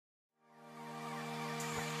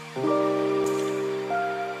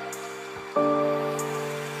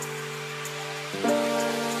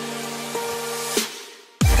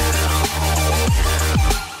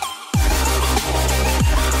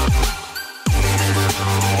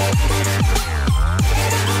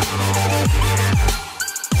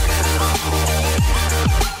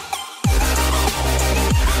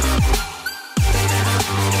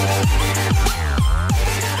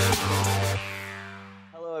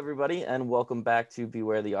everybody, and welcome back to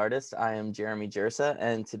Beware the Artist. I am Jeremy Jersa,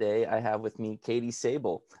 and today I have with me Katie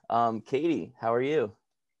Sable. Katie, how are you?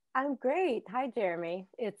 I'm great. Hi, Jeremy.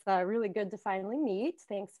 It's really good to finally meet.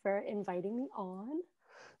 Thanks for inviting me on.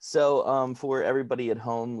 For everybody at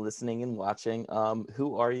home listening and watching,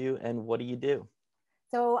 who are you and what do you do?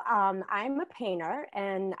 I'm a painter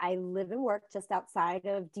and I live and work just outside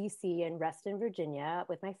of DC in Reston, Virginia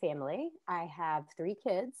with my family. I have three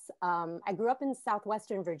kids. I grew up in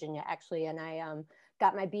Southwestern Virginia, actually, and I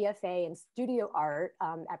got my BFA in studio art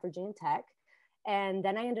at Virginia Tech. And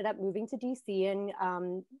then I ended up moving to DC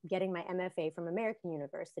and getting my MFA from American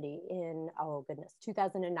University in, oh goodness,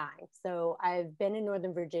 2009. So I've been in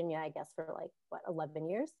Northern Virginia, I guess, for like, what, 11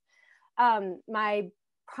 years. My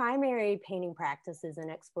primary painting practice is an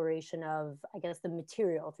exploration of, I guess, the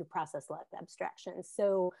material through process-led abstraction.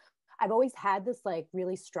 So I've always had this like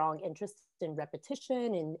really strong interest in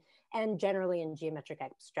repetition and generally in geometric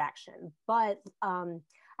abstraction. But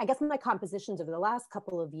I guess my compositions over the last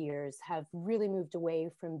couple of years have really moved away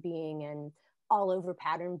from being an all over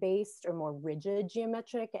pattern based or more rigid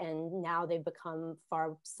geometric. And now they've become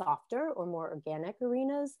far softer or more organic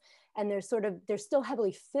arenas. And they're still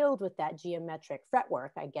heavily filled with that geometric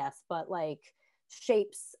fretwork, I guess, but like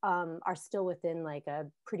shapes are still within like a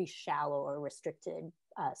pretty shallow or restricted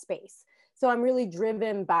space. So I'm really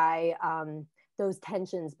driven by those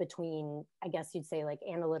tensions between, I guess you'd say, like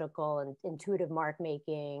analytical and intuitive mark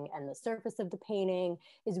making and the surface of the painting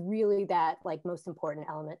is really that like most important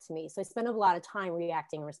element to me. So I spend a lot of time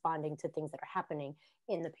reacting and responding to things that are happening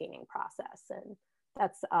in the painting process. And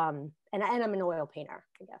that's, and I'm an oil painter,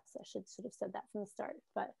 I guess I should have said that from the start,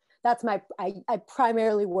 but that's I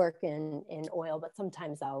primarily work in oil, but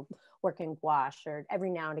sometimes I'll work in gouache or every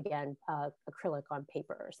now and again, acrylic on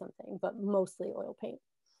paper or something, but mostly oil paint.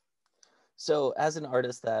 So as an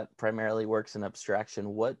artist that primarily works in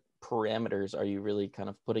abstraction, what parameters are you really kind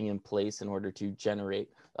of putting in place in order to generate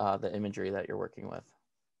the imagery that you're working with?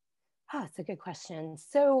 Oh, that's a good question.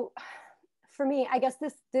 So for me, I guess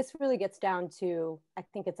this really gets down to, I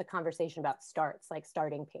think it's a conversation about starts, like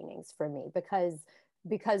starting paintings for me, because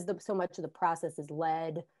so much of the process is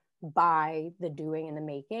led by the doing and the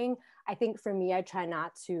making. I think for me, I try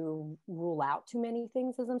not to rule out too many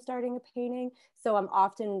things as I'm starting a painting. So I'm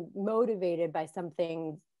often motivated by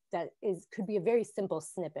something that could be a very simple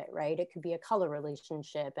snippet, right? It could be a color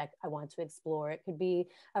relationship I want to explore. It could be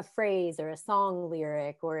a phrase or a song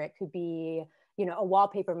lyric, or it could be, you know, a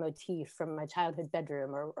wallpaper motif from my childhood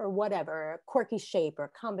bedroom or whatever, a quirky shape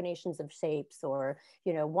or combinations of shapes, or,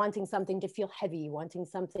 you know, wanting something to feel heavy, wanting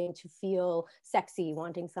something to feel sexy,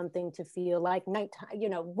 wanting something to feel like nighttime, you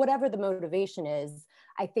know, whatever the motivation is.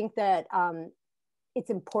 I think that it's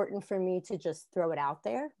important for me to just throw it out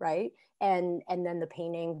there, right? And then the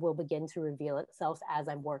painting will begin to reveal itself as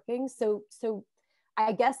I'm working. So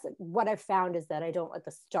I guess what I've found is that I don't at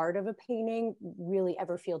the start of a painting really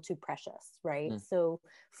ever feel too precious, right? So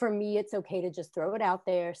for me, it's okay to just throw it out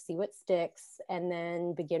there, see what sticks, and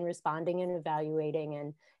then begin responding and evaluating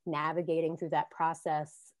and navigating through that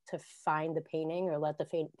process to find the painting or let the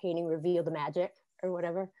painting reveal the magic or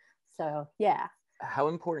whatever. So yeah. How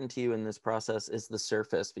important to you in this process is the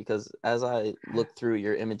surface? Because as I look through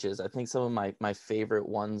your images, I think some of my favorite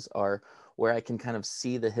ones are where I can kind of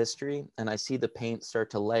see the history and I see the paint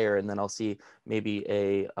start to layer, and then I'll see maybe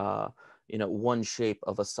a one shape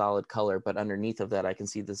of a solid color, but underneath of that I can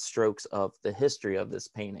see the strokes of the history of this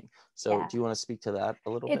painting. So Yeah. do you want to speak to that a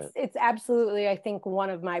little bit? It's absolutely, I think, one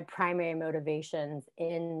of my primary motivations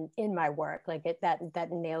in my work. Like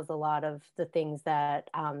that nails a lot of the things that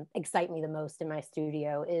excite me the most in my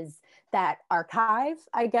studio, is that archive,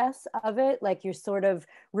 I guess, of it. Like you're sort of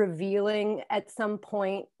revealing at some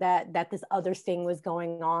point that this other thing was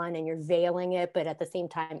going on and you're veiling it, but at the same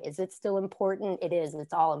time, is it still important? It is.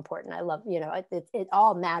 It's all important. I love, you know, it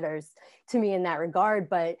all matters to me in that regard.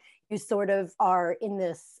 But you sort of are in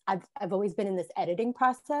this, I've always been in this editing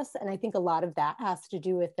process. And I think a lot of that has to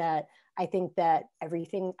do with that. I think that I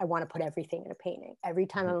want to put everything in a painting. Every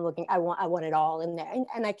time I'm looking, I want it all in there.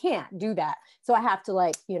 And I can't do that. So I have to,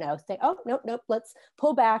 like, you know, say, oh, nope, let's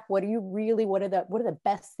pull back. What are the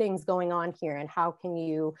best things going on here? And how can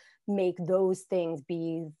you make those things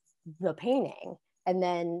be the painting? And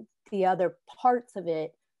then the other parts of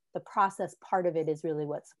it, the process part of it, is really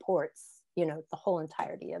what supports, you know, the whole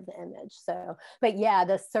entirety of the image. So, but yeah,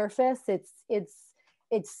 the surface, it's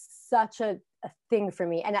such a thing for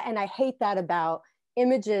me. And I hate that about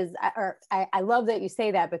images, or I love that you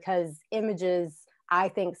say that, because images, I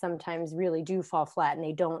think, sometimes really do fall flat and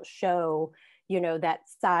they don't show, you know, that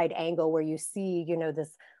side angle where you see, you know,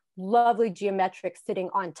 this lovely geometric sitting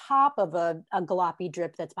on top of a gloppy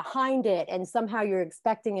drip that's behind it. And somehow you're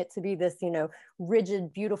expecting it to be this, you know,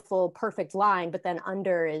 rigid, beautiful, perfect line, but then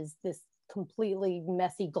under is this completely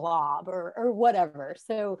messy glob or whatever.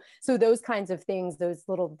 So those kinds of things, those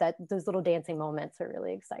little dancing moments are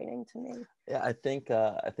really exciting to me. Yeah, I think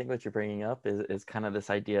what you're bringing up is kind of this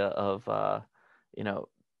idea of you know,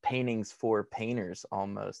 paintings for painters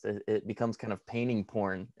almost. It becomes kind of painting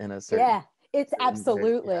porn in a Yeah, it's certain way.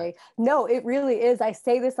 Yeah. absolutely. No, it really is. I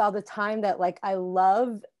say this all the time that like I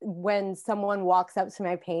love when someone walks up to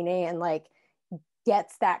my painting and like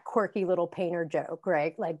gets that quirky little painter joke,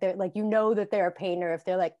 right? Like they're like, you know that they're a painter if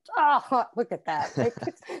they're like, oh, look at that. Like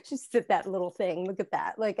just did that little thing. Look at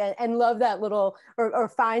that. Like and love that little or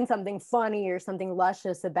find something funny or something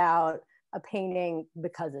luscious about a painting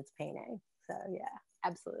because it's painting. So yeah,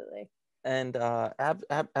 absolutely. And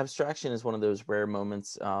abstraction is one of those rare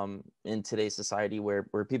moments in today's society where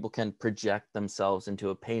people can project themselves into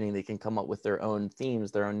a painting. They can come up with their own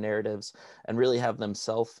themes, their own narratives, and really have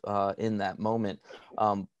themselves in that moment.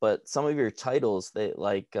 But some of your titles, they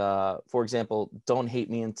like, for example, "Don't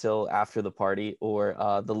Hate Me Until After the Party" or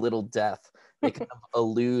 "The Little Death." They kind of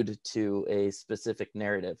allude to a specific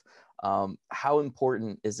narrative. How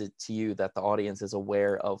important is it to you that the audience is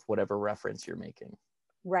aware of whatever reference you're making?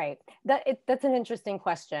 Right. That's an interesting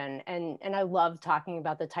question, and I love talking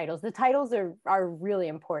about the titles. The titles are really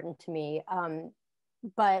important to me,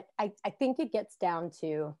 but I think it gets down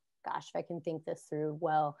to, gosh, if I can think this through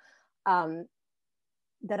well, um,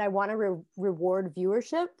 that I want to reward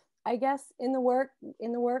viewership, I guess, in the work.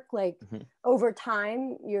 Like Mhm. over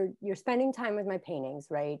time, you're spending time with my paintings,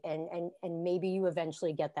 right? And maybe you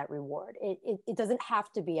eventually get that reward. It doesn't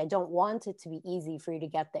have to be. I don't want it to be easy for you to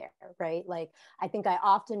get there, right? Like I think I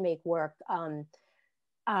often make work um,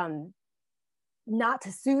 not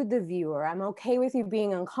to soothe the viewer. I'm okay with you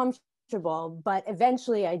being uncomfortable, but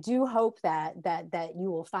eventually I do hope that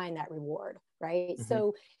you will find that reward, right? Mhm.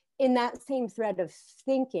 So in that same thread of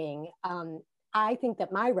thinking, I think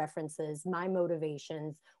that my references, my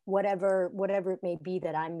motivations, whatever it may be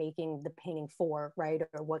that I'm making the painting for, right,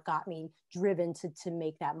 or what got me driven to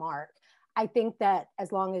make that mark, I think that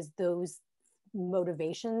as long as those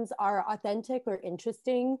motivations are authentic or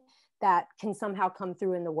interesting, that can somehow come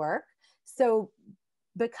through in the work. So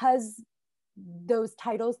because those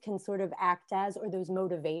titles can sort of act as, or those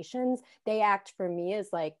motivations, they act for me as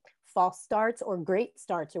like false starts or great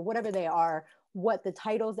starts or whatever they are. What the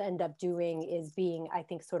titles end up doing is being, I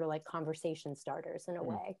think, sort of like conversation starters in a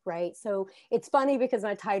Mm. way, right? So it's funny because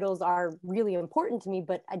my titles are really important to me,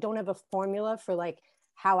 but I don't have a formula for like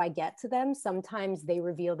how I get to them. Sometimes they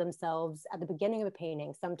reveal themselves at the beginning of a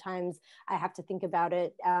painting. Sometimes I have to think about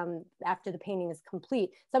it after the painting is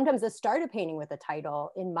complete. Sometimes I start a painting with a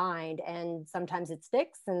title in mind, and sometimes it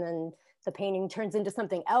sticks, and then the painting turns into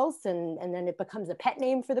something else, and then it becomes a pet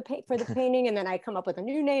name for the painting, and then I come up with a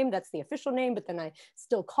new name that's the official name, but then I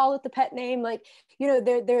still call it the pet name. Like, you know,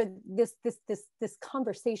 this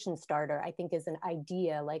conversation starter, I think, is an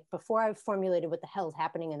idea. Like before I've formulated what the hell's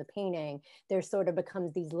happening in the painting, there sort of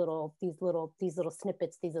becomes these little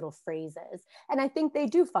snippets, these little phrases, and I think they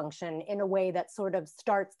do function in a way that sort of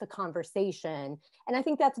starts the conversation, and I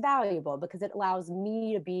think that's valuable because it allows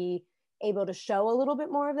me to be able to show a little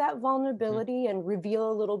bit more of that Mhm. vulnerability and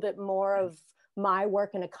reveal a little bit more of my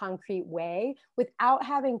work in a concrete way without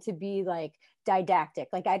having to be like didactic.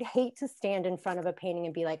 Like I'd hate to stand in front of a painting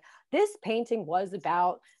and be like, this painting was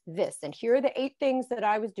about this, and here are the 8 things that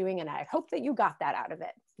I was doing, and I hope that you got that out of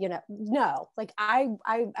it. You know, no, like I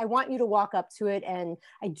want you to walk up to it, and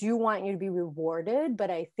I do want you to be rewarded, but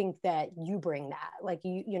I think that you bring that. Like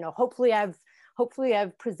you know, hopefully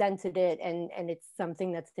I've presented it, and it's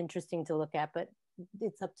something that's interesting to look at, but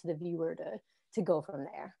it's up to the viewer to go from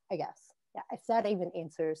there, I guess. Yeah, if that even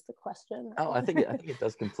answers the question. Oh, I think it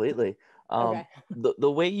does completely. Okay.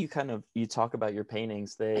 The way you kind of you talk about your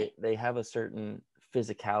paintings, they have a certain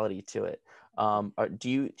physicality to it.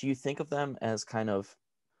 Do you think of them as kind of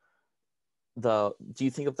do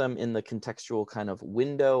you think of them in the contextual kind of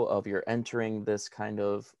window of you're entering this kind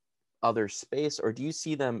of other space, or do you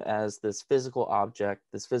see them as this physical object,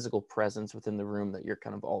 this physical presence within the room that you're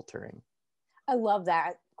kind of altering? I love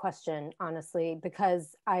that question, honestly,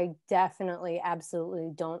 because I definitely,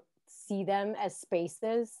 absolutely don't see them as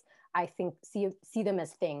spaces. I think see them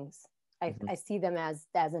as things. Mhm. I see them as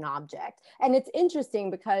an object. And it's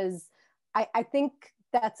interesting because I think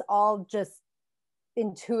that's all just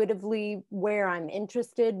intuitively where I'm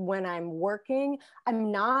interested when I'm working.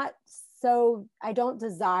 I'm not So I don't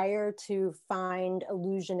desire to find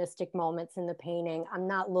illusionistic moments in the painting. I'm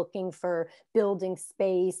not looking for building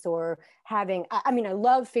space or having, I mean, I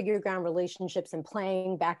love figure ground relationships and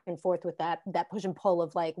playing back and forth with that push and pull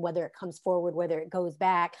of like, whether it comes forward, whether it goes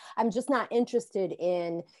back. I'm just not interested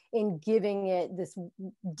in giving it this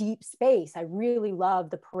deep space. I really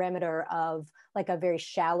love the perimeter of like a very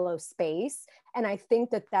shallow space. And I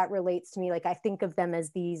think that relates to me. Like I think of them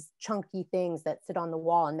as these chunky things that sit on the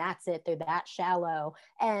wall and that's it. They're that shallow.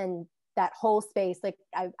 And that whole space, like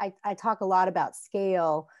I talk a lot about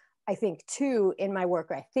scale, I think too, in my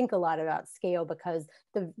work. I think a lot about scale because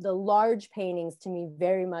the large paintings to me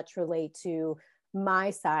very much relate to my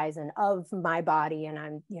size and of my body, and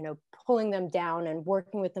I'm, you know, pulling them down and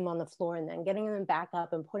working with them on the floor and then getting them back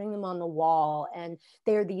up and putting them on the wall, and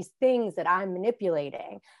they're these things that I'm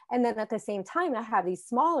manipulating. And then at the same time I have these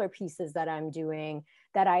smaller pieces that I'm doing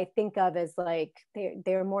that I think of as like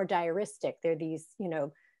they're more diaristic. They're these, you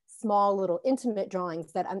know, small little intimate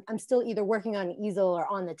drawings that I'm still either working on an easel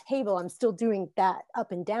or on the table. I'm still doing that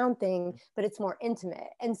up and down thing, but it's more intimate.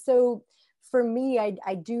 And so for me,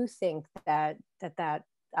 I do think that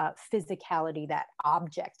physicality, that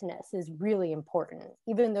objectness is really important,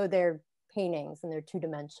 even though they're paintings and they're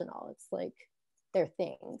two-dimensional. It's like they're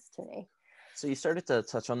things to me. So you started to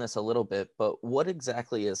touch on this a little bit, but what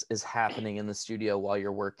exactly is happening in the studio while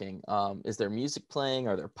you're working? Is there music playing?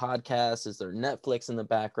 Are there podcasts? Is there Netflix in the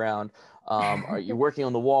background? Are you working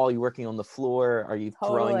on the wall? Are you working on the floor? Are you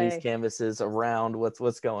throwing these canvases around?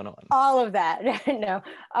 What's going on? All of that. No.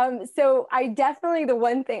 So the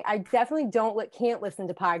one thing I definitely can't listen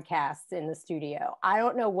to podcasts in the studio. I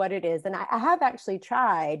don't know what it is. And I have actually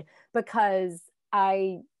tried because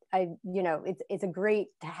you know, it's a great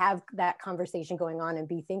to have that conversation going on and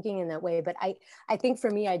be thinking in that way. But I think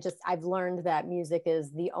for me, I've learned that music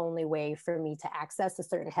is the only way for me to access a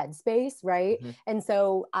certain headspace. Right. Mm-hmm. And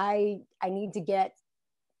so I need to get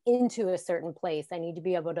into a certain place. I need to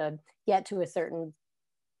be able to get to a certain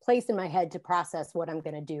place in my head to process what I'm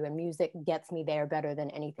going to do. And music gets me there better than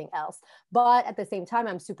anything else. But at the same time,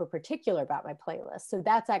 I'm super particular about my playlist. So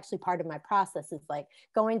that's actually part of my process, is like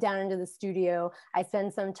going down into the studio. I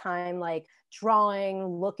spend some time like drawing,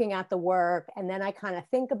 looking at the work, and then I kind of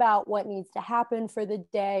think about what needs to happen for the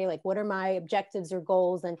day. Like, what are my objectives or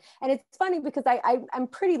goals? And it's funny because I'm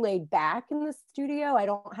pretty laid back in the studio. I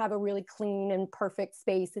don't have a really clean and perfect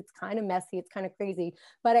space. It's kind of messy. It's kind of crazy,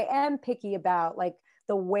 but I am picky about like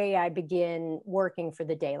the way I begin working for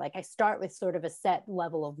the day. Like I start with sort of a set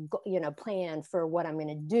level of, you know, plan for what I'm going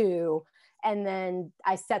to do. And then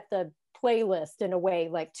I set the playlist in a way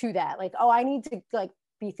like to that, like, oh, I need to like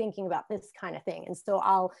be thinking about this kind of thing. And so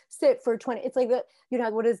I'll sit for 20, it's like, you know,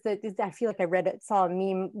 I feel like saw a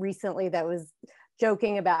meme recently that was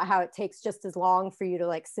joking about how it takes just as long for you to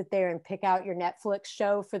like sit there and pick out your Netflix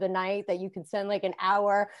show for the night, that you can spend like an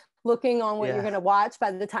hour looking on what you're going to watch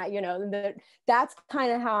by the time, you know, that's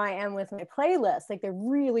kind of how I am with my playlists. Like they're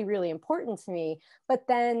really, really important to me. But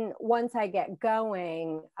then once I get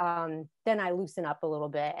going, then I loosen up a little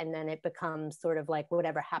bit, and then it becomes sort of like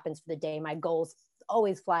whatever happens for the day. My goals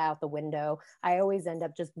always fly out the window. I always end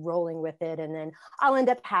up just rolling with it. And then I'll end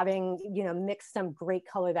up having, you know, mixed some great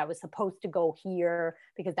color that was supposed to go here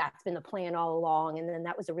because that's been the plan all along. And then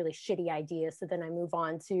that was a really shitty idea. So then I move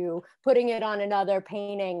on to putting it on another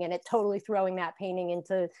painting and it totally throwing that painting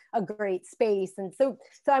into a great space. And so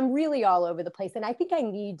I'm really all over the place. And I think I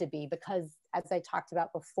need to be, because as I talked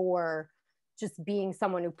about before, just being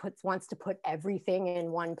someone who wants to put everything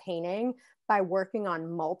in one painting, by working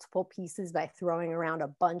on multiple pieces, by throwing around a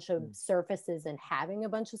bunch of surfaces and having a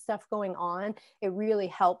bunch of stuff going on, it really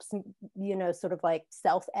helps, you know, sort of like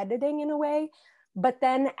self-editing in a way. But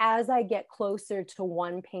then as I get closer to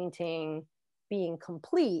one painting being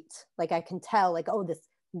complete, like I can tell like, oh, this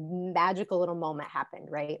magical little moment happened,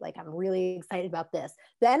 right? Like I'm really excited about this.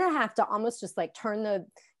 Then I have to almost just like turn the,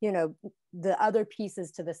 you know, the other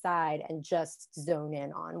pieces to the side and just zone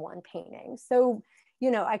in on one painting. So, you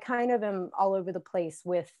know, I kind of am all over the place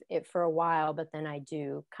with it for a while, but then I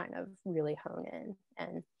do kind of really hone in.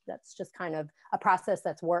 And that's just kind of a process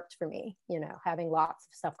that's worked for me, you know, having lots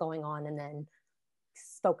of stuff going on and then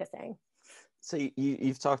focusing. So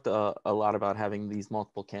you've talked a lot about having these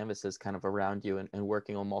multiple canvases kind of around you and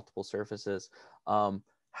working on multiple surfaces.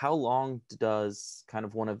 How long does kind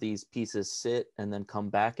of one of these pieces sit and then come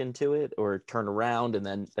back into it, or turn around and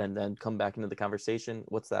then come back into the conversation?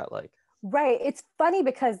 What's that like? Right. It's funny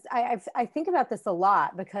because I think about this a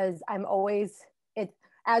lot, because I'm always,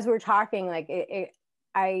 as we're talking, like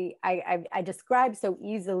I describe so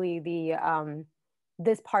easily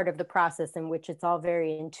this part of the process in which it's all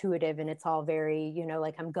very intuitive and it's all very, you know,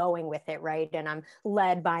 like I'm going with it, right? And I'm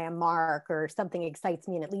led by a mark or something excites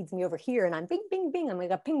me and it leads me over here and I'm bing, bing, bing. I'm like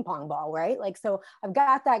a ping pong ball, right? Like, so I've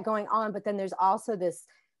got that going on, but then there's also this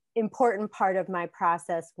important part of my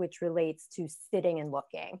process, which relates to sitting and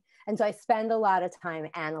looking. And so I spend a lot of time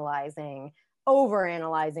analyzing, over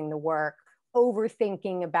analyzing the work,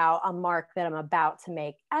 overthinking about a mark that I'm about to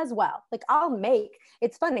make as well. Like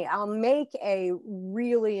it's funny, I'll make a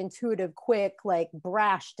really intuitive, quick, like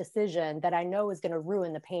brash decision that I know is going to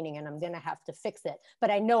ruin the painting and I'm going to have to fix it.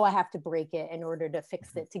 But I know I have to break it in order to fix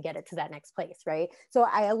it to get it to that next place, right? So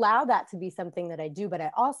I allow that to be something that I do, but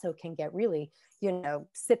I also can get really, you know,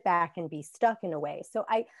 sit back and be stuck in a way. So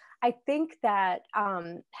I think that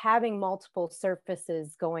having multiple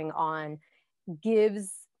surfaces going on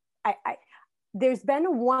gives, there's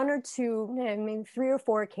been one or two, I mean, 3 or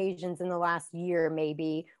 4 occasions in the last year,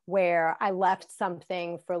 maybe, where I left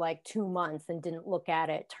something for like 2 months and didn't look at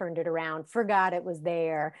it, turned it around, forgot it was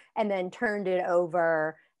there, and then turned it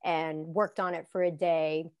over and worked on it for a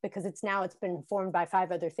day because it's been informed by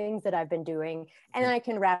 5 other things that I've been doing. And I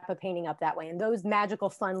can wrap a painting up that way. And those magical,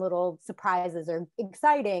 fun little surprises are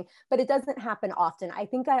exciting, but it doesn't happen often. I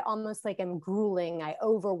think I almost like am grueling. I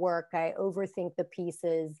overwork, I overthink the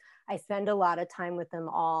pieces. I spend a lot of time with them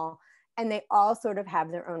all, and they all sort of have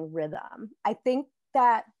their own rhythm. I think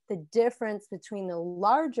that the difference between the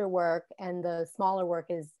larger work and the smaller work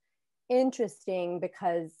is interesting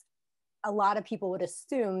because a lot of people would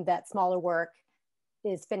assume that smaller work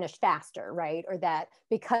is finished faster, right? Or that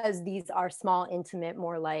because these are small, intimate,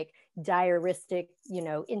 more like diaristic, you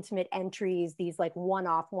know, intimate entries, these like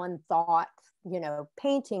one-off, one thought, you know,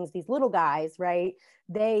 paintings, these little guys, right?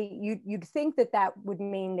 You'd think that that would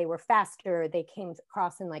mean they were faster, they came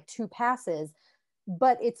across in like 2 passes.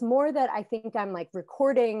 But it's more that I think I'm like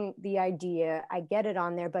recording the idea, I get it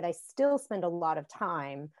on there, but I still spend a lot of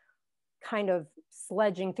time kind of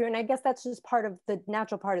sledging through. And I guess that's just part of the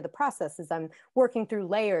natural part of the process is I'm working through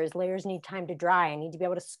layers. Layers need time to dry. I need to be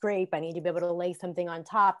able to scrape. I need to be able to lay something on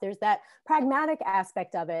top. There's that pragmatic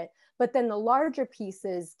aspect of it. But then the larger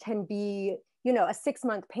pieces can be, you know, a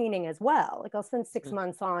 6-month painting as well. Like I'll spend 6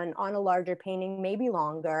 months on a larger painting, maybe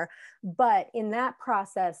longer. But in that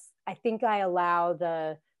process, I think I allow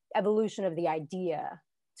the evolution of the idea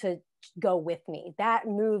to go with me. That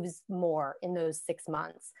moves more in those 6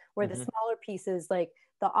 months, where the smaller pieces, like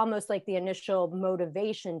almost like the initial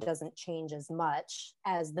motivation doesn't change as much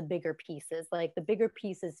as the bigger pieces. Like the bigger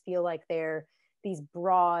pieces feel like they're these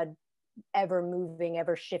broad, ever moving,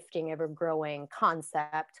 ever shifting, ever growing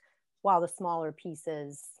concept, while the smaller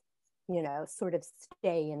pieces, you know, sort of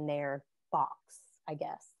stay in their box, I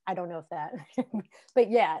guess. I don't know if that, but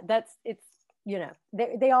yeah, it's, you know,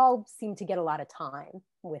 they all seem to get a lot of time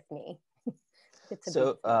with me.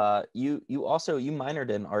 So you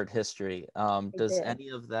minored in art history. Does any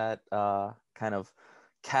of that kind of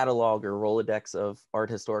catalog or Rolodex of art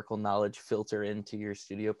historical knowledge filter into your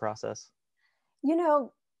studio process? You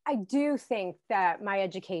know, I do think that my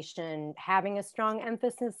education, having a strong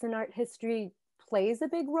emphasis in art history, plays a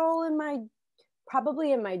big role in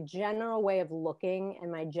probably in my general way of looking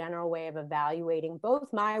and my general way of evaluating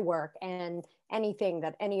both my work and anything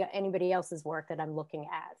that anybody else's work that I'm looking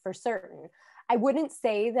at, for certain. I wouldn't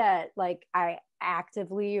say that like I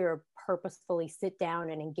actively or purposefully sit down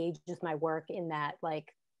and engage with my work in that,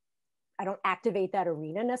 like I don't activate that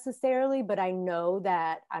arena necessarily, but I know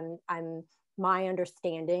that I'm my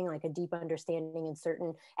understanding, like a deep understanding in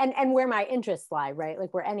certain, and where my interests lie, right?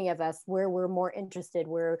 Like where any of us, where we're more interested,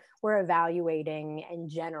 we're evaluating in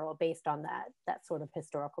general based on that sort of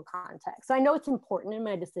historical context. So I know it's important in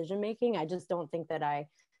my decision making. I just don't think that I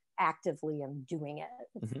actively am doing it.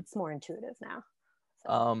 It's more intuitive now.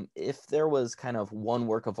 So. If there was kind of one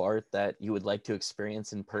work of art that you would like to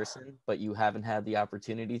experience in person, but you haven't had the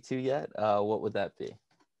opportunity to yet, what would that be?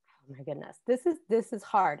 Oh my goodness, this is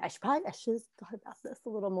hard. I should have thought about this a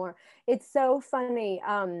little more. It's so funny.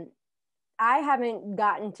 I haven't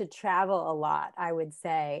gotten to travel a lot, I would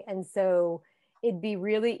say, and so it'd be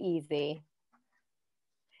really easy.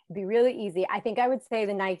 I think I would say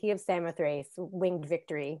the Nike of Samothrace Winged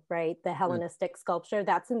Victory, right? The Hellenistic sculpture,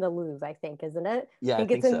 that's in the Louvre, I think, isn't it? Yeah, I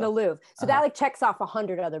think it's in the Louvre. So that like checks off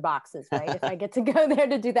 100 other boxes, right? If I get to go there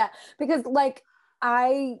to do that, because like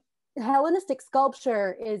Hellenistic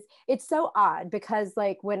sculpture it's so odd because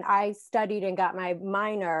like when I studied and got my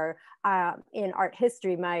minor in art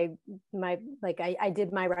history, my like I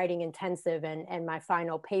did my writing intensive and my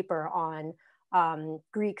final paper on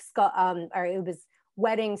Greek or it was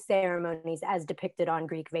wedding ceremonies as depicted on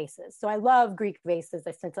Greek vases. So I love Greek vases.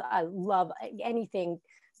 I love anything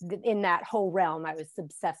in that whole realm. I was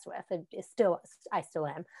obsessed with it. I still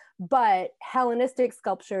am. But Hellenistic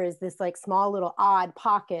sculpture is this like small little odd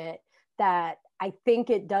pocket that I think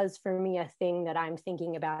it does for me a thing that I'm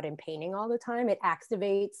thinking about in painting all the time. It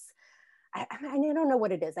activates, I don't know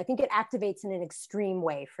what it is. I think it activates in an extreme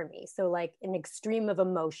way for me. So like an extreme of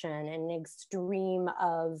emotion, an extreme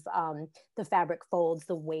of the fabric folds,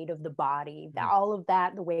 the weight of the body, all of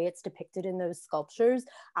that, the way it's depicted in those sculptures.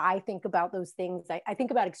 I think about those things. I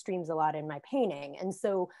think about extremes a lot in my painting. And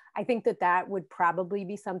so I think that would probably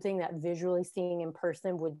be something that visually seeing in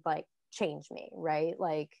person would like change me, right?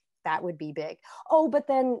 Like that would be big. Oh, but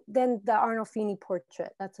then the Arnolfini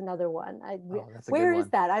portrait, that's another one. That's a where good is one.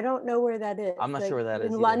 that? I don't know where that is. I'm not sure where that is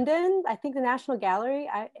in either. London. I think the National Gallery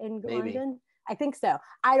in Maybe. London. I think so.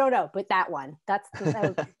 I don't know, but that one. That's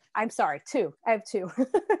I'm sorry, two. I have two.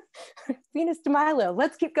 Venus de Milo.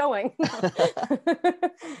 Let's keep going.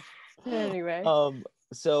 Anyway.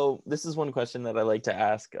 So this is one question that I like to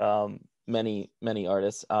ask many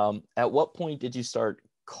artists. At what point did you start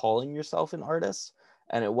calling yourself an artist?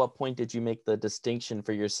 And at what point did you make the distinction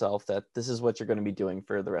for yourself that this is what you're going to be doing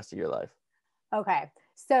for the rest of your life? Okay.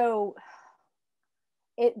 So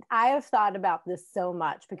I have thought about this so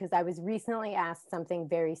much because I was recently asked something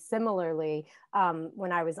very similarly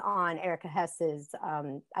when I was on Erica Hess's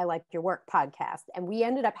I Like Your Work podcast. And we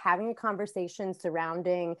ended up having a conversation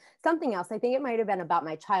surrounding something else. I think it might have been about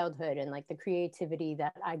my childhood and like the creativity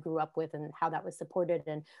that I grew up with and how that was supported.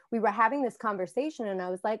 And we were having this conversation and I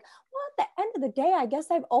was like, well, at the end of the day, I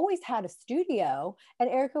guess I've always had a studio. And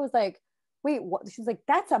Erica was like, wait, what? She's like,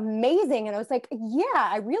 that's amazing. And I was like, yeah,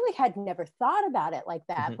 I really had never thought about it like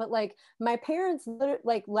that. But like my parents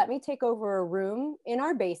like let me take over a room in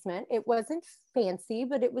our basement. It wasn't fancy,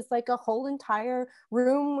 but it was like a whole entire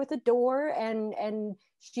room with a door. And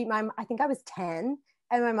I think I was 10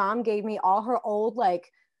 and my mom gave me all her old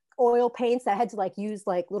like oil paints that I had to like use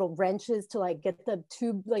like little wrenches to like get the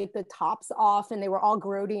tube, like the tops off, and they were all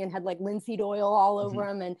grody and had like linseed oil all over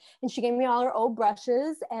them. And she gave me all her old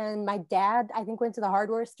brushes. And my dad, I think, went to the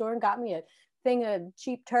hardware store and got me a thing of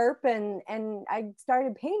cheap turp, and I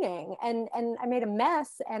started painting and I made a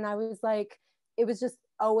mess. And I was like, it was just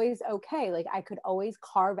always okay. Like I could always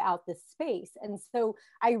carve out this space. And so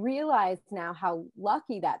I realize now how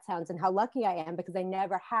lucky that sounds and how lucky I am, because I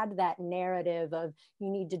never had that narrative of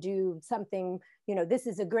you need to do something, you know, this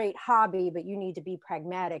is a great hobby, but you need to be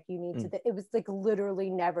pragmatic. You need to, it was like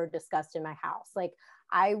literally never discussed in my house. Like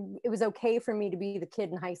it was okay for me to be the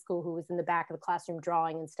kid in high school who was in the back of the classroom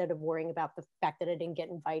drawing instead of worrying about the fact that I didn't get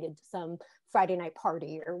invited to some Friday night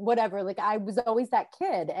party or whatever. Like I was always that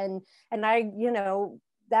kid. And I, you know,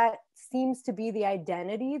 that seems to be the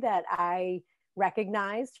identity that I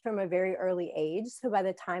recognized from a very early age. So by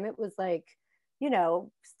the time it was like, you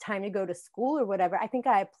know, time to go to school or whatever, I think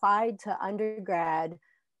I applied to undergrad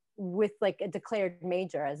with like a declared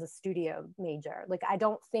major as a studio major. Like I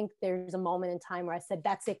don't think there's a moment in time where I said,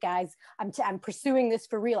 that's it guys, I'm pursuing this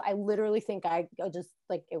for real. I literally think I just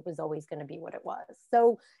like it was always going to be what it was.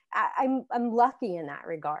 So I'm lucky in that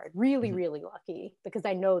regard, really really lucky, because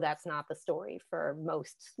I know that's not the story for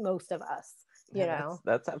most of us, you know.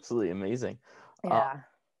 That's absolutely amazing. Yeah.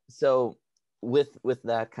 So with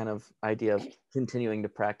that kind of idea of continuing to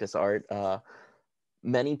practice art,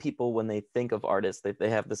 many people, when they think of artists, they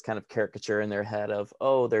have this kind of caricature in their head of,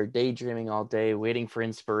 oh, they're daydreaming all day, waiting for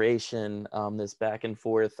inspiration, this back and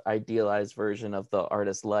forth idealized version of the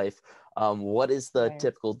artist's life. What is the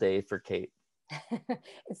typical day for Kate?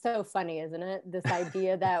 It's so funny, isn't it? This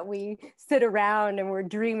idea that we sit around and we're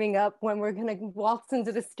dreaming up when we're going to waltz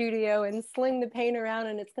into the studio and sling the paint around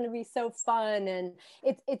and it's going to be so fun. And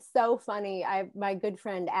it's so funny. My good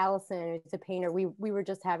friend Allison, who's a painter, we were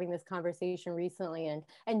just having this conversation recently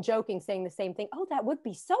and joking, saying the same thing. Oh, that would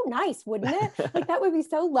be so nice, wouldn't it? Like that would be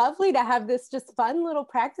so lovely to have this just fun little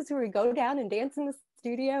practice where we go down and dance in the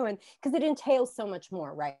studio. And because it entails so much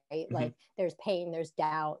more, right? Like there's pain, there's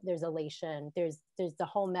doubt, there's elation, there's the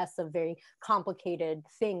whole mess of very complicated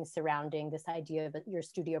things surrounding this idea of your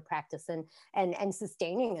studio practice and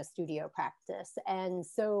sustaining a studio practice. And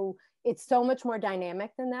so it's so much more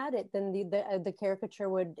dynamic than that, than the caricature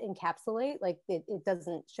would encapsulate. Like it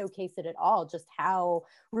doesn't showcase it at all, just how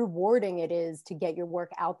rewarding it is to get your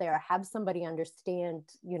work out there, have somebody understand,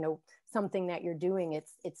 you know, something that you're doing.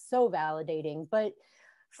 It's so validating. But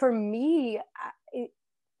for me,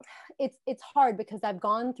 it's hard because I've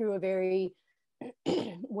gone through a very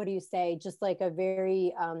what do you say, just like a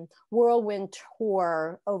very whirlwind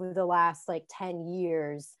tour over the last like 10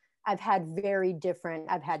 years I've had very different,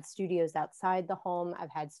 I've had studios outside the home,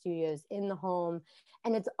 I've had studios in the home,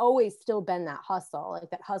 and it's always still been that hustle. Like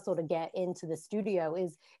that hustle to get into the studio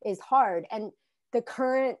is hard. And the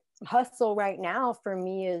current hustle right now for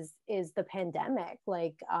me is the pandemic.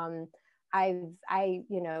 Like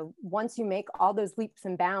you know, once you make all those leaps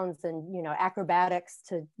and bounds and, you know, acrobatics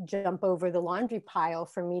to jump over the laundry pile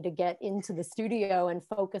for me to get into the studio and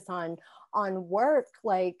focus on work,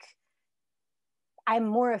 like I'm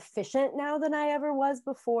more efficient now than I ever was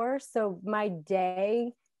before. So my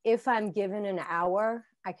day, if I'm given an hour,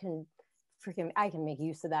 I can make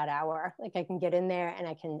use of that hour. Like I can get in there and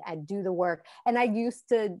I do the work. And I used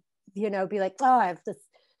to, you know, be like, oh, I have this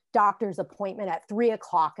doctor's appointment at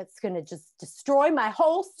 3:00. It's going to just destroy my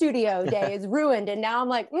whole studio day is ruined. And now I'm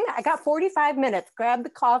like, I got 45 minutes, grab the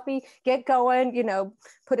coffee, get going, you know,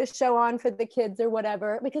 put a show on for the kids or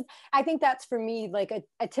whatever. Because I think that's for me, like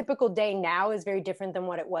a typical day now is very different than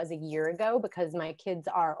what it was a year ago, because my kids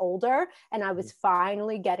are older and I was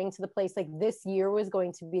finally getting to the place, like this year was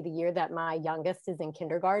going to be the year that my youngest is in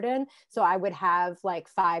kindergarten. So I would have like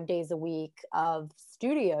 5 days a week of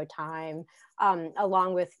studio time,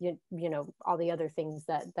 along with you know all the other things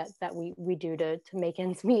that we do to make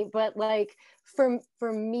ends meet. But like for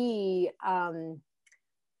me,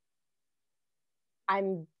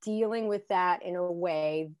 I'm dealing with that in a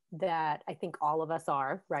way that I think all of us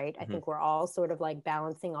are, right? I think we're all sort of like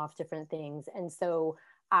balancing off different things. And so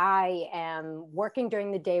I am working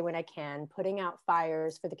during the day when I can, putting out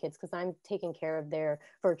fires for the kids because I'm taking care of their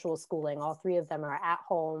virtual schooling. All three of them are at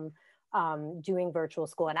home doing virtual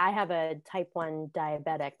school. And I have a type 1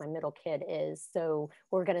 diabetic, my middle kid is, so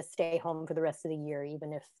we're going to stay home for the rest of the year,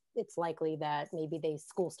 even if it's likely that maybe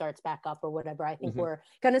school starts back up or whatever. I think we're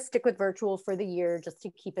going to stick with virtual for the year just to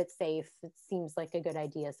keep it safe. It seems like a good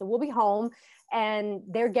idea. So we'll be home, and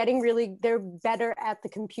they're better at the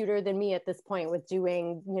computer than me at this point with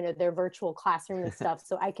doing, you know, their virtual classroom and stuff.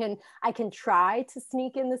 So I can try to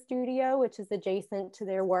sneak in the studio, which is adjacent to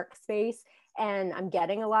their workspace. And I'm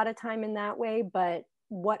getting a lot of time in that way. But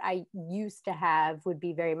what I used to have would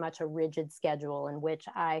be very much a rigid schedule in which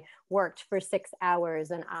I worked for 6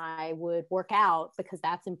 hours and I would work out because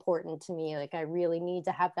that's important to me. Like I really need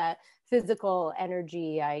to have that physical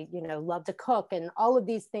energy. I, you know, love to cook, and all of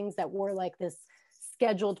these things that were like this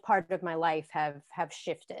scheduled part of my life have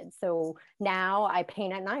shifted. So now I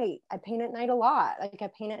paint at night. I paint at night a lot. Like I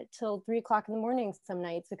paint it till 3:00 in the morning some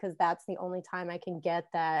nights because that's the only time I can get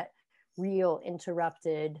that real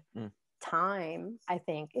interrupted time. I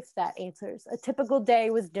think, if that answers. A typical day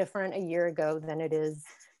was different a year ago than it is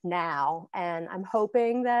now, and I'm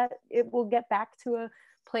hoping that it will get back to a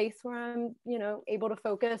place where I'm, you know, able to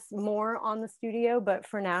focus more on the studio. But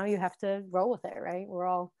for now, you have to roll with it, right? We're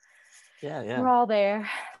all there.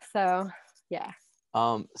 So yeah.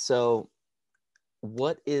 So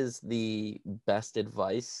what is the best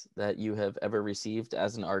advice that you have ever received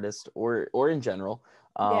as an artist or in general?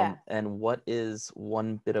 And what is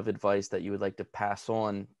one bit of advice that you would like to pass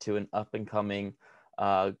on to an up and coming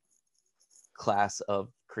class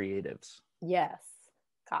of creatives? Yes.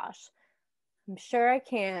 Gosh, I'm sure I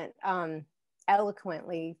can't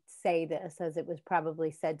eloquently say this as it was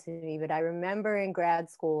probably said to me, but I remember in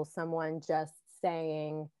grad school, someone just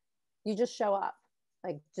saying, you just show up.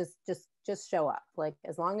 Like just show up. Like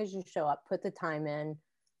as long as you show up, put the time in.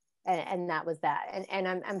 And that was that. And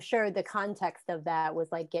I'm sure the context of that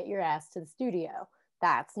was like, get your ass to the studio.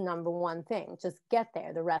 That's number one thing. Just get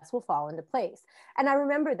there. The rest will fall into place. And I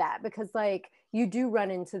remember that because like you do run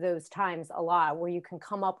into those times a lot where you can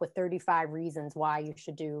come up with 35 reasons why you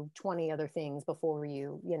should do 20 other things before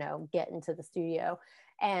you know, get into the studio.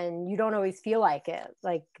 And you don't always feel like it,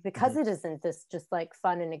 like, because it isn't this just like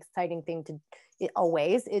fun and exciting thing to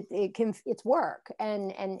always, it's work.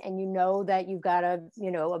 And you know that you've got a,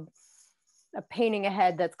 you know, a painting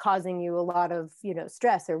ahead that's causing you a lot of, you know,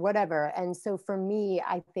 stress or whatever. And so for me,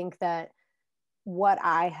 I think that what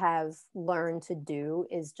I have learned to do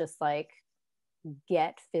is just like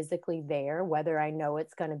get physically there. Whether I know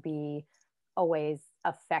it's going to be always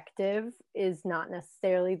effective is not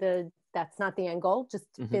necessarily that's not the end goal.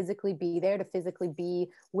 Just to physically be there, to physically be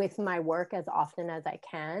with my work as often as I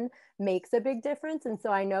can makes a big difference. And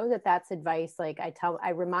so I know that that's advice. Like I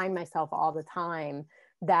remind myself all the time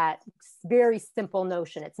that very simple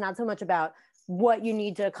notion. It's not so much about what you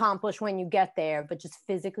need to accomplish when you get there, but just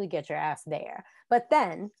physically get your ass there. But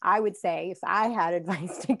then I would say, if I had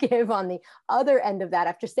advice to give on the other end of that,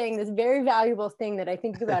 after saying this very valuable thing that I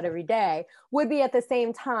think about every day, would be at the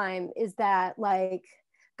same time is that, like,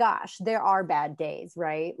 gosh, there are bad days,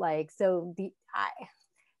 right? Like, so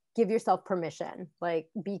give yourself permission, like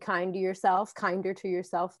be kind to yourself, kinder to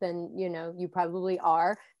yourself than, you know, you probably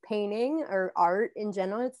are. Painting or art in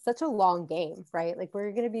general, it's such a long game, right? Like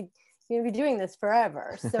we're going to be, doing this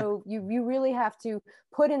forever. So you really have to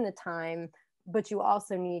put in the time, but you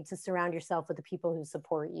also need to surround yourself with the people who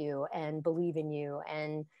support you and believe in you.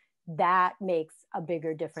 And that makes a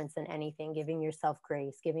bigger difference than anything. Giving yourself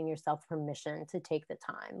grace, giving yourself permission to take the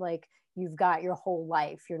time. Like you've got your whole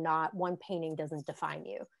life. You're not, one painting doesn't define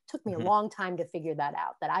you. It took me a long time to figure that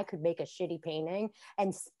out, that I could make a shitty painting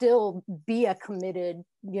and still be a committed,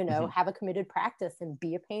 have a committed practice and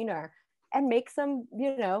be a painter and make some,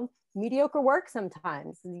 mediocre work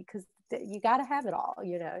sometimes, because you got to have it all,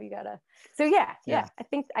 you got to. So yeah,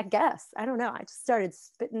 I guess I don't know, I just started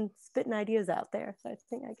spitting ideas out there, so I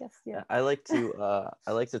guess I like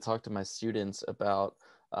to talk to my students about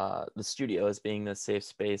the studio as being the safe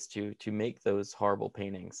space to make those horrible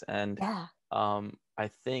paintings. And I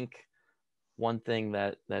think one thing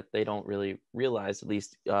that they don't really realize, at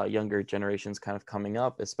least younger generations kind of coming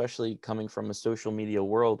up, especially coming from a social media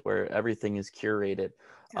world where everything is curated,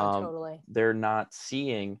 totally. They're not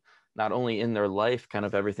seeing, not only in their life kind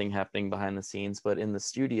of everything happening behind the scenes, but in the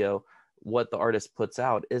studio, what the artist puts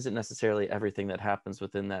out isn't necessarily everything that happens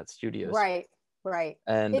within that studio. Right.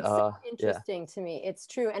 And it's so interesting to me. It's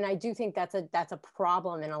true. And I do think that's a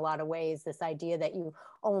problem in a lot of ways, this idea that you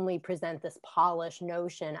only present this polished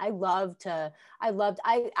notion. I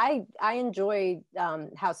enjoy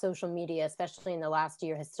how social media, especially in the last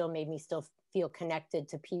year, has still made me still feel connected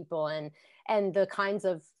to people, and the kinds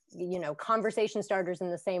of conversation starters in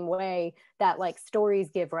the same way that like stories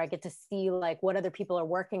give, where I get to see like what other people are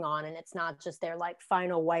working on, and it's not just their like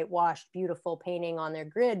final whitewashed beautiful painting on their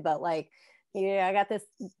grid, but like, I got this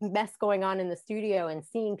mess going on in the studio, and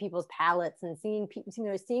seeing people's palettes and seeing people,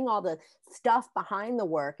 seeing all the stuff behind the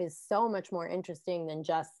work is so much more interesting than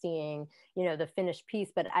just seeing, the finished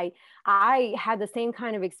piece. But I had the same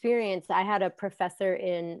kind of experience. I had a professor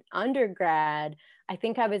in undergrad. I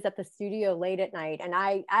think I was at the studio late at night, and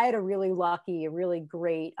I had a really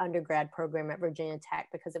great undergrad program at Virginia Tech,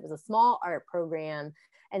 because it was a small art program.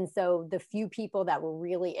 And so the few people that were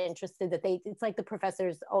really interested, it's like the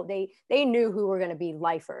professors, they knew who were going to be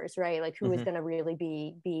lifers, right? Like who was going to really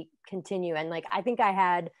be continue. And like, I think I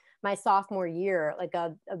had my sophomore year, like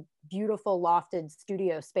a beautiful lofted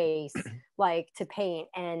studio space, like to paint.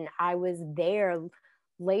 And I was there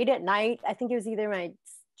late at night. I think it was either my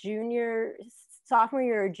sophomore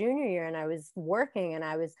year or junior year. And I was working, and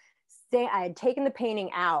I had taken the painting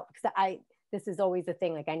out, because this is always a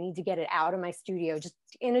thing. Like I need to get it out of my studio, just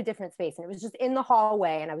in a different space. And it was just in the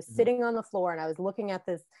hallway, and I was sitting on the floor, and I was looking at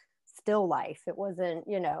this still life. It wasn't,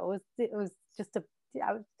 it was just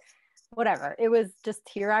whatever. It was just,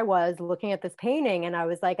 here I was looking at this painting, and I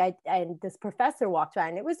was like, and this professor walked by,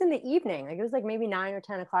 and it was in the evening. Like it was like maybe 9 or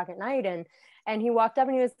 10 o'clock at night. And he walked up,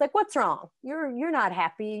 and he was like, "What's wrong? You're not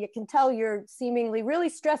happy. You can tell you're seemingly really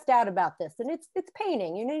stressed out about this. And it's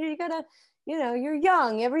painting. You gotta, you're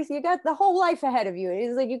young, you got the whole life ahead of you." And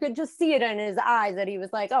he's like, you could just see it in his eyes that he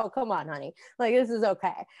was like, "Oh, come on, honey. Like, this is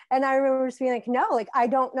okay." And I remember just being like, no, like, I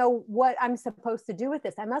don't know what I'm supposed to do with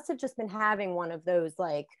this. I must have just been having one of those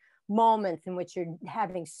like moments in which you're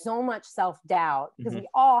having so much self-doubt, because we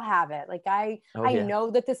all have it. Like I know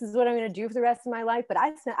that this is what I'm going to do for the rest of my life, but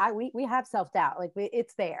we have self-doubt. Like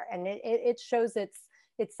it's there, and it shows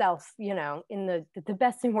itself, in the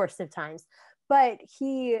best and worst of times. But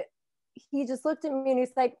he just looked at me, and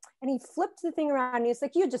he's like, and he flipped the thing around, and he's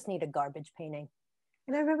like, "You just need a garbage painting."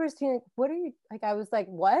 And I remember being like, "What are you," like, I was like,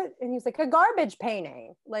 "What?" And he's like, "A garbage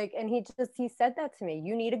painting." Like, and he said that to me,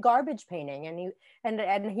 "You need a garbage painting."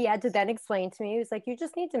 And he had to then explain to me, he was like, "You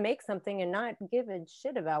just need to make something and not give a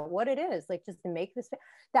shit about what it is. Like, just to make this."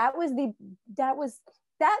 That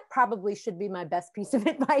probably should be my best piece of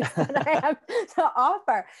advice that I have to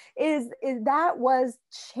offer, is that was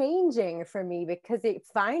changing for me, because it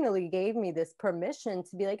finally gave me this permission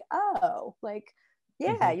to be like, oh, like,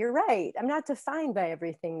 yeah, you're right. I'm not defined by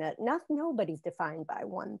everything nobody's defined by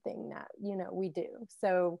one thing that, we do.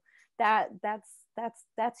 So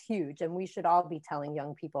that's huge. And we should all be telling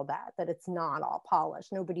young people that it's not all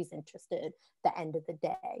polished. Nobody's interested at the end of the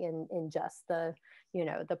day in just the,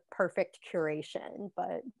 the perfect curation,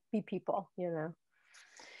 but be people,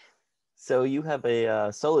 So you have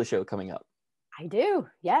a solo show coming up. I do.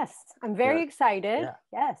 Yes. I'm very excited.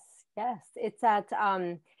 Yeah. Yes. It's at,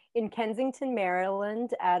 in Kensington,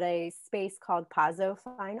 Maryland, at a space called Pazzo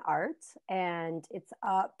Fine Art. And it's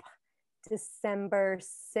up December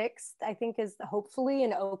 6th, I think, is hopefully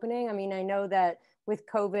an opening. I mean, I know that with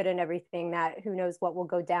COVID and everything, that who knows what will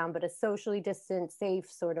go down, but a socially distant, safe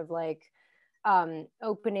sort of like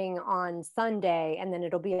opening on Sunday, and then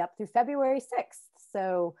it'll be up through February 6th.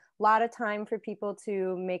 So a lot of time for people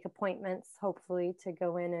to make appointments, hopefully to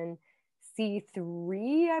go in and see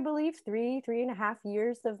I believe, three and a half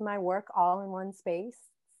years of my work all in one space.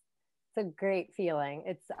 It's a great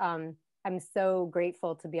feeling. I'm so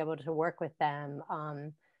grateful to be able to work with them.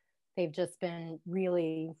 They've just been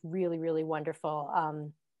really, really, really wonderful.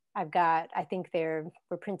 I think we're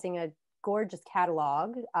printing a gorgeous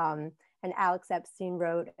catalog. And Alex Epstein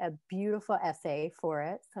wrote a beautiful essay for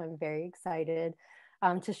it. So I'm very excited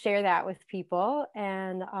to share that with people.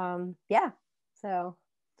 And yeah, so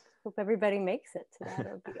hope everybody makes it to that.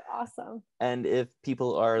 It would be awesome. And if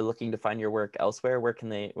people are looking to find your work elsewhere, where can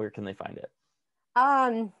they find it?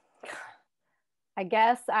 I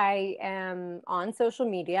guess I am on social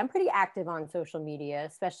media. I'm pretty active on social media,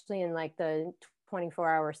 especially in like the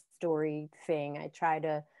 24-hour story thing. I try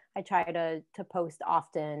to post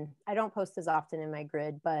often. I don't post as often in my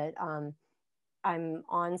grid, but I'm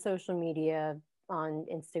on social media, on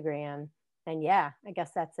Instagram. And yeah, I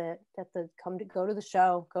guess that's it. Go to the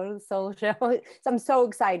show, go to the solo show. So I'm so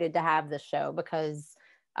excited to have this show because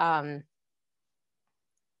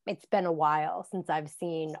it's been a while since I've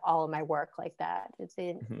seen all of my work like that. It's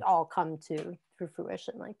all come to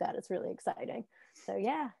fruition like that. It's really exciting. So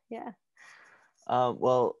yeah.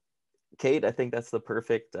 Well, Kate, I think that's the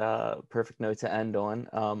perfect note to end on.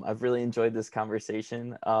 I've really enjoyed this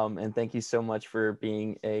conversation, and thank you so much for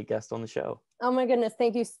being a guest on the show. Oh my goodness,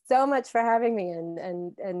 thank you so much for having me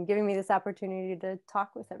and giving me this opportunity to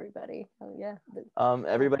talk with everybody. Oh yeah.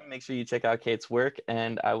 Everybody, make sure you check out Kate's work,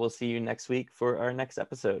 and I will see you next week for our next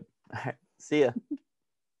episode. All right, see ya.